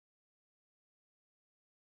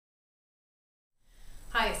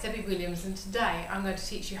it's Debbie Williams, and today I'm going to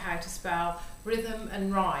teach you how to spell rhythm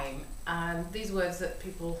and rhyme, and these words that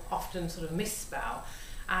people often sort of misspell.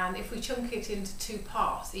 And if we chunk it into two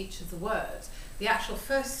parts, each of the words, the actual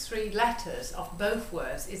first three letters of both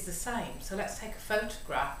words is the same. So let's take a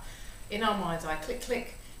photograph in our mind's eye. Click,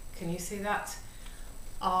 click. Can you see that?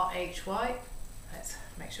 R-H-Y. Let's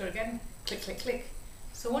make sure again. Click, click, click.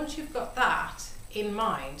 So once you've got that in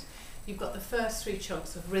mind, you've got the first three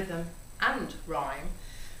chunks of rhythm and rhyme.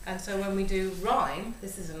 And so when we do rhyme,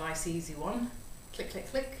 this is a nice easy one. Click, click,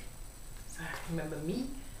 click. So remember me,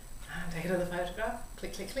 and take another photograph.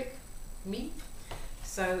 Click, click, click. Me.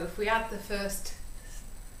 So if we add the first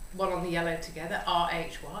one on the yellow together,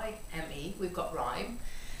 R-H-Y-M-E, we've got rhyme.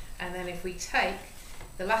 And then if we take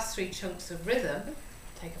the last three chunks of rhythm,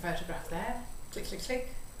 take a photograph there. Click, click,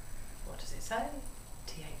 click. What does it say?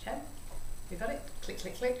 T-H-M. You got it? Click,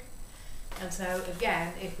 click, click. And so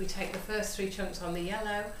again, if we take the first three chunks on the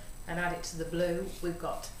yellow and add it to the blue, we've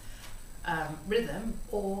got rhythm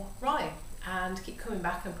or rhyme. And keep coming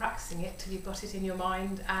back and practicing it till you've got it in your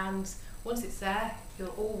mind, and once it's there,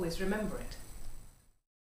 you'll always remember it.